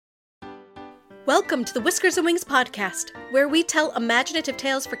Welcome to the Whiskers and Wings podcast, where we tell imaginative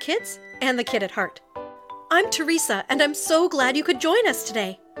tales for kids and the kid at heart. I'm Teresa, and I'm so glad you could join us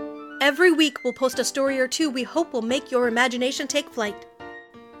today. Every week we'll post a story or two we hope will make your imagination take flight.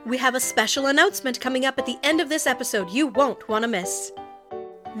 We have a special announcement coming up at the end of this episode you won't want to miss.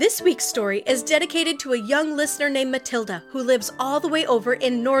 This week's story is dedicated to a young listener named Matilda who lives all the way over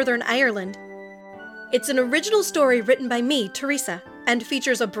in Northern Ireland. It's an original story written by me, Teresa, and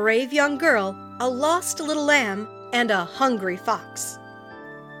features a brave young girl, a lost little lamb, and a hungry fox.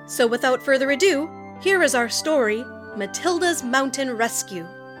 So without further ado, here is our story, Matilda's Mountain Rescue.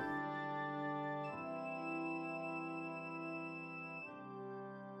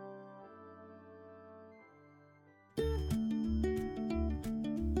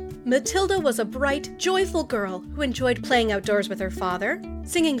 Matilda was a bright, joyful girl who enjoyed playing outdoors with her father,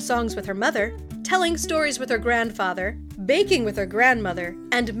 singing songs with her mother, telling stories with her grandfather, baking with her grandmother,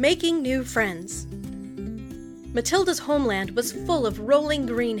 and making new friends. Matilda's homeland was full of rolling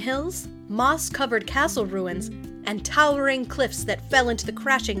green hills, moss-covered castle ruins, and towering cliffs that fell into the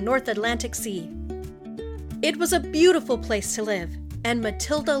crashing North Atlantic Sea. It was a beautiful place to live, and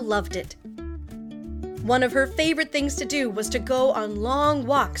Matilda loved it. One of her favorite things to do was to go on long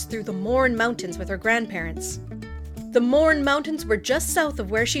walks through the Mourne Mountains with her grandparents. The Mourne Mountains were just south of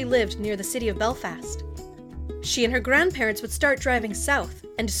where she lived near the city of Belfast. She and her grandparents would start driving south,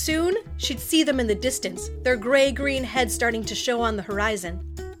 and soon she'd see them in the distance, their gray-green heads starting to show on the horizon.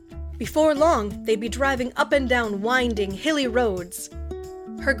 Before long, they'd be driving up and down winding, hilly roads.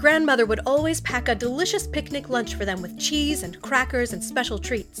 Her grandmother would always pack a delicious picnic lunch for them with cheese and crackers and special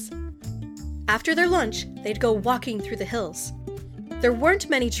treats. After their lunch, they'd go walking through the hills. There weren't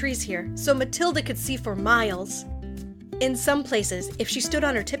many trees here, so Matilda could see for miles. In some places, if she stood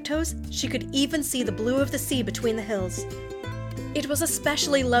on her tiptoes, she could even see the blue of the sea between the hills. It was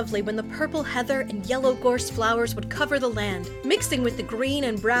especially lovely when the purple heather and yellow gorse flowers would cover the land, mixing with the green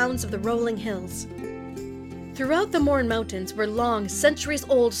and browns of the rolling hills. Throughout the Mourne Mountains were long,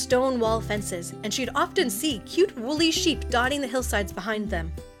 centuries-old stone wall fences, and she'd often see cute woolly sheep dotting the hillsides behind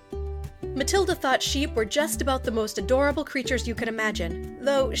them. Matilda thought sheep were just about the most adorable creatures you could imagine,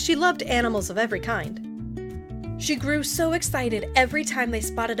 though she loved animals of every kind. She grew so excited every time they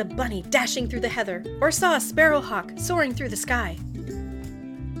spotted a bunny dashing through the heather or saw a sparrowhawk soaring through the sky.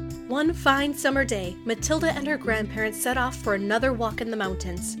 One fine summer day, Matilda and her grandparents set off for another walk in the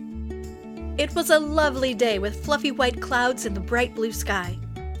mountains. It was a lovely day with fluffy white clouds and the bright blue sky.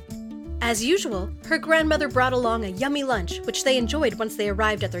 As usual, her grandmother brought along a yummy lunch, which they enjoyed once they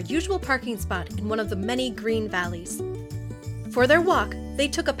arrived at their usual parking spot in one of the many green valleys. For their walk, they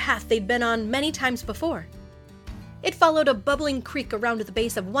took a path they'd been on many times before. It followed a bubbling creek around the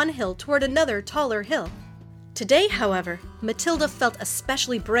base of one hill toward another taller hill. Today, however, Matilda felt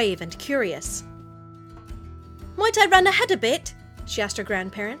especially brave and curious. "Might I run ahead a bit?" she asked her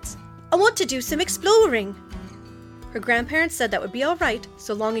grandparents. "I want to do some exploring." Her grandparents said that would be all right,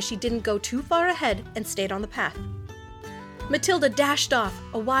 so long as she didn't go too far ahead and stayed on the path. Matilda dashed off,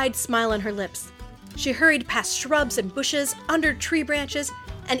 a wide smile on her lips. She hurried past shrubs and bushes, under tree branches,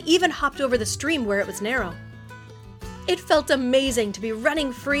 and even hopped over the stream where it was narrow. It felt amazing to be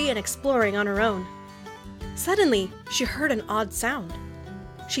running free and exploring on her own. Suddenly, she heard an odd sound.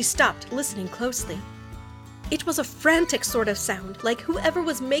 She stopped, listening closely. It was a frantic sort of sound, like whoever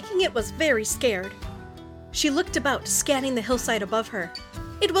was making it was very scared. She looked about, scanning the hillside above her.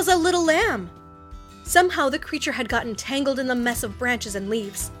 It was a little lamb! Somehow the creature had gotten tangled in the mess of branches and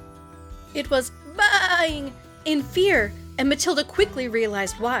leaves. It was baaing in fear, and Matilda quickly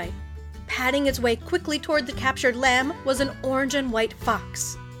realized why. Padding its way quickly toward the captured lamb was an orange and white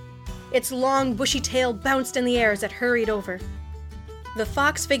fox. Its long, bushy tail bounced in the air as it hurried over. The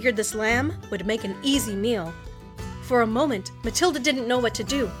fox figured this lamb would make an easy meal. For a moment, Matilda didn't know what to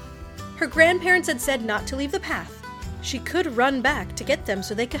do. Her grandparents had said not to leave the path. She could run back to get them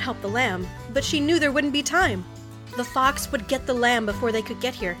so they could help the lamb, but she knew there wouldn't be time. The fox would get the lamb before they could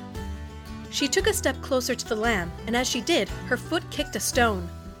get here. She took a step closer to the lamb, and as she did, her foot kicked a stone.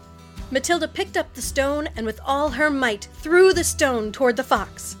 Matilda picked up the stone and with all her might threw the stone toward the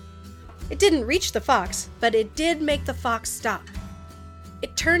fox. It didn't reach the fox, but it did make the fox stop.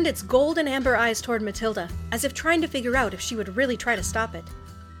 It turned its gold and amber eyes toward Matilda, as if trying to figure out if she would really try to stop it.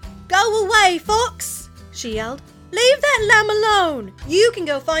 "Go away, fox!" she yelled. "Leave that lamb alone! You can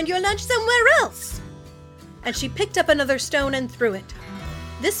go find your lunch somewhere else!" And she picked up another stone and threw it.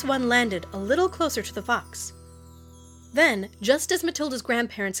 This one landed a little closer to the fox. Then, just as Matilda's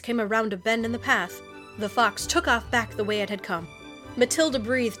grandparents came around a bend in the path, the fox took off back the way it had come. Matilda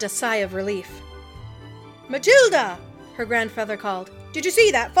breathed a sigh of relief. "Matilda!" her grandfather called. "Did you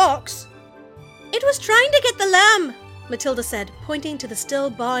see that fox?" It was trying to get the lamb, Matilda said, pointing to the still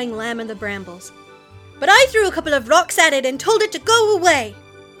bawling lamb in the brambles. But I threw a couple of rocks at it and told it to go away.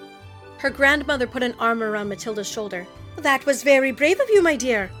 Her grandmother put an arm around Matilda's shoulder. That was very brave of you, my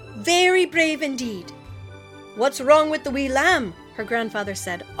dear. Very brave indeed. What's wrong with the wee lamb? Her grandfather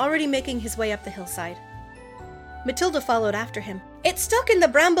said, already making his way up the hillside. Matilda followed after him. It's stuck in the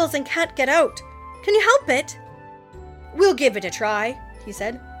brambles and can't get out. Can you help it? We'll give it a try, he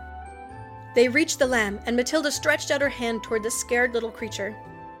said. They reached the lamb, and Matilda stretched out her hand toward the scared little creature.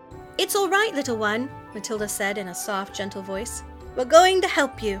 It's all right, little one, Matilda said in a soft, gentle voice. We're going to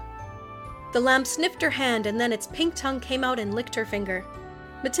help you. The lamb sniffed her hand, and then its pink tongue came out and licked her finger.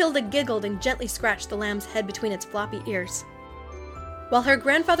 Matilda giggled and gently scratched the lamb's head between its floppy ears. While her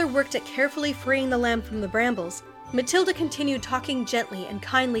grandfather worked at carefully freeing the lamb from the brambles, Matilda continued talking gently and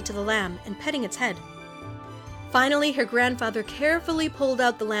kindly to the lamb and petting its head. Finally, her grandfather carefully pulled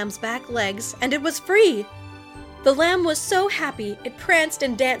out the lamb's back legs, and it was free! The lamb was so happy, it pranced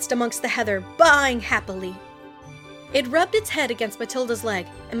and danced amongst the heather, baaing happily. It rubbed its head against Matilda's leg,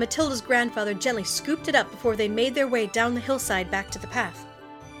 and Matilda's grandfather gently scooped it up before they made their way down the hillside back to the path.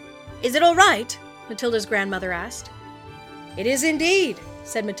 Is it all right? Matilda's grandmother asked. It is indeed,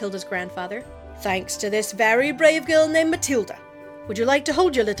 said Matilda's grandfather. Thanks to this very brave girl named Matilda. Would you like to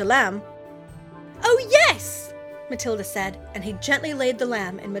hold your little lamb? Oh, yes, Matilda said, and he gently laid the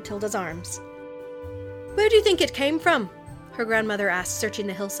lamb in Matilda's arms. Where do you think it came from? Her grandmother asked, searching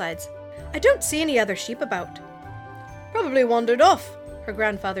the hillsides. I don't see any other sheep about. Probably wandered off, her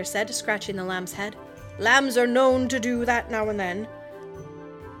grandfather said, scratching the lamb's head. Lambs are known to do that now and then.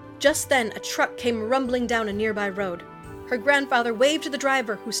 Just then, a truck came rumbling down a nearby road. Her grandfather waved to the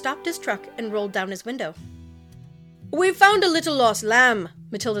driver, who stopped his truck and rolled down his window. We've found a little lost lamb,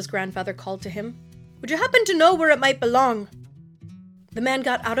 Matilda's grandfather called to him. Would you happen to know where it might belong? The man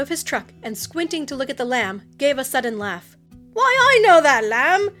got out of his truck and, squinting to look at the lamb, gave a sudden laugh. Why, I know that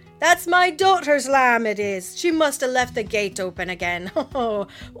lamb! That's my daughter's lamb, it is. She must have left the gate open again. Oh,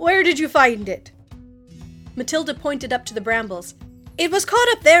 where did you find it? Matilda pointed up to the brambles. It was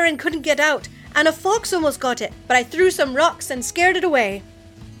caught up there and couldn't get out, and a fox almost got it, but I threw some rocks and scared it away.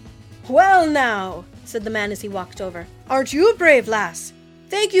 Well now, said the man as he walked over. Aren't you a brave lass?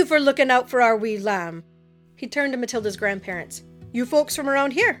 Thank you for looking out for our wee lamb. He turned to Matilda's grandparents. You folks from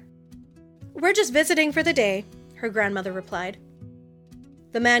around here? We're just visiting for the day, her grandmother replied.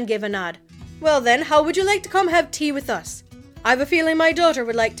 The man gave a nod. Well then, how would you like to come have tea with us? I've a feeling my daughter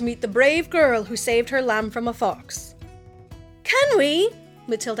would like to meet the brave girl who saved her lamb from a fox. Can we?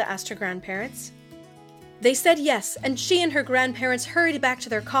 Matilda asked her grandparents. They said yes, and she and her grandparents hurried back to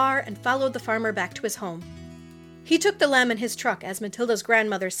their car and followed the farmer back to his home. He took the lamb in his truck, as Matilda's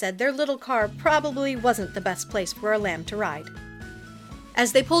grandmother said their little car probably wasn't the best place for a lamb to ride.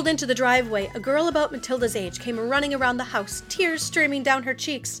 As they pulled into the driveway, a girl about Matilda's age came running around the house, tears streaming down her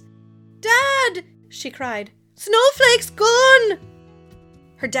cheeks. Dad! She cried. Snowflake's gone!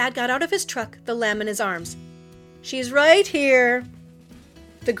 Her dad got out of his truck, the lamb in his arms. She's right here.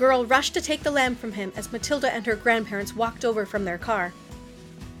 The girl rushed to take the lamb from him as Matilda and her grandparents walked over from their car.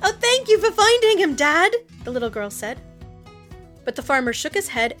 Oh, thank you for finding him, Dad, the little girl said. But the farmer shook his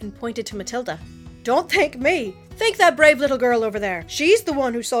head and pointed to Matilda. Don't thank me. Thank that brave little girl over there. She's the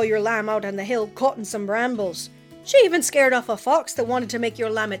one who saw your lamb out on the hill caught in some brambles. She even scared off a fox that wanted to make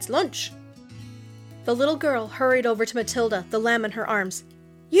your lamb its lunch. The little girl hurried over to Matilda, the lamb in her arms.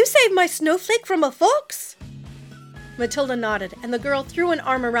 You saved my snowflake from a fox? Matilda nodded, and the girl threw an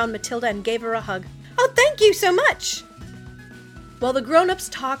arm around Matilda and gave her a hug. Oh, thank you so much! While the grown-ups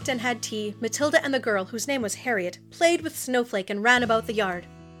talked and had tea, Matilda and the girl, whose name was Harriet, played with Snowflake and ran about the yard.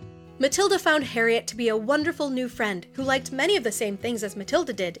 Matilda found Harriet to be a wonderful new friend who liked many of the same things as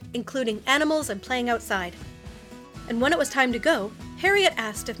Matilda did, including animals and playing outside. And when it was time to go, Harriet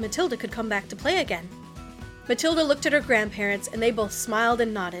asked if Matilda could come back to play again. Matilda looked at her grandparents, and they both smiled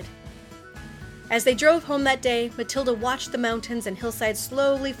and nodded. As they drove home that day, Matilda watched the mountains and hillsides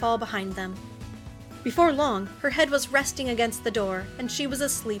slowly fall behind them. Before long, her head was resting against the door, and she was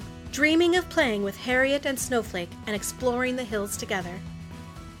asleep, dreaming of playing with Harriet and Snowflake and exploring the hills together.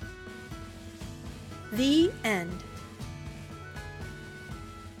 The end.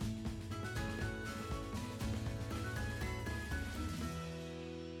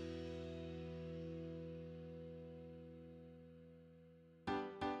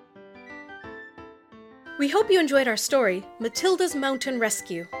 We hope you enjoyed our story, Matilda's Mountain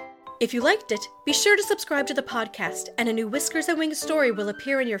Rescue. If you liked it, be sure to subscribe to the podcast, and a new Whiskers and Wings story will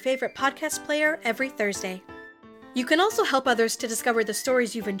appear in your favorite podcast player every Thursday. You can also help others to discover the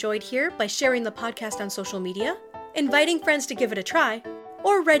stories you've enjoyed here by sharing the podcast on social media, inviting friends to give it a try,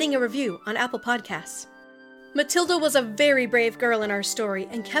 or writing a review on Apple Podcasts. Matilda was a very brave girl in our story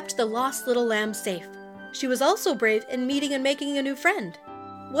and kept the lost little lamb safe. She was also brave in meeting and making a new friend.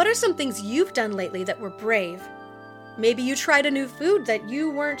 What are some things you've done lately that were brave? Maybe you tried a new food that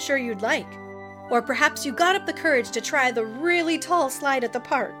you weren't sure you'd like. Or perhaps you got up the courage to try the really tall slide at the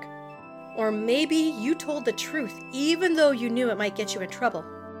park. Or maybe you told the truth even though you knew it might get you in trouble.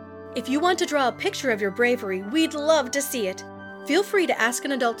 If you want to draw a picture of your bravery, we'd love to see it. Feel free to ask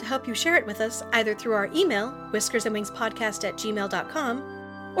an adult to help you share it with us either through our email,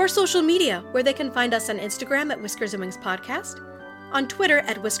 whiskersandwingspodcast@gmail.com, or social media where they can find us on Instagram at Whiskers and Wings Podcast, on Twitter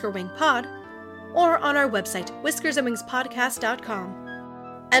at WhiskerWingPod, or on our website, whiskersandwingspodcast.com.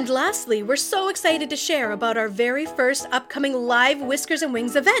 And lastly, we're so excited to share about our very first upcoming live Whiskers and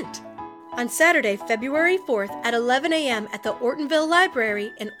Wings event. On Saturday, February 4th at 11 a.m. at the Ortonville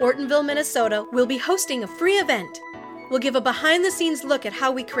Library in Ortonville, Minnesota, we'll be hosting a free event. We'll give a behind-the-scenes look at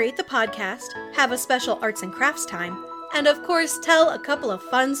how we create the podcast, have a special arts and crafts time, and of course, tell a couple of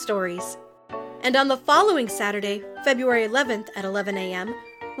fun stories. And on the following Saturday, February 11th at 11 a.m.,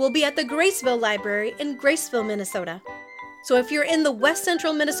 we'll be at the Graceville Library in Graceville, Minnesota. So if you're in the West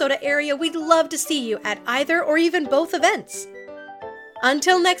Central Minnesota area, we'd love to see you at either or even both events.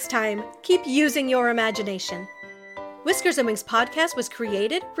 Until next time, keep using your imagination. Whiskers and Wings Podcast was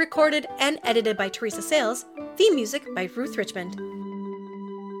created, recorded, and edited by Teresa Sales. Theme music by Ruth Richmond.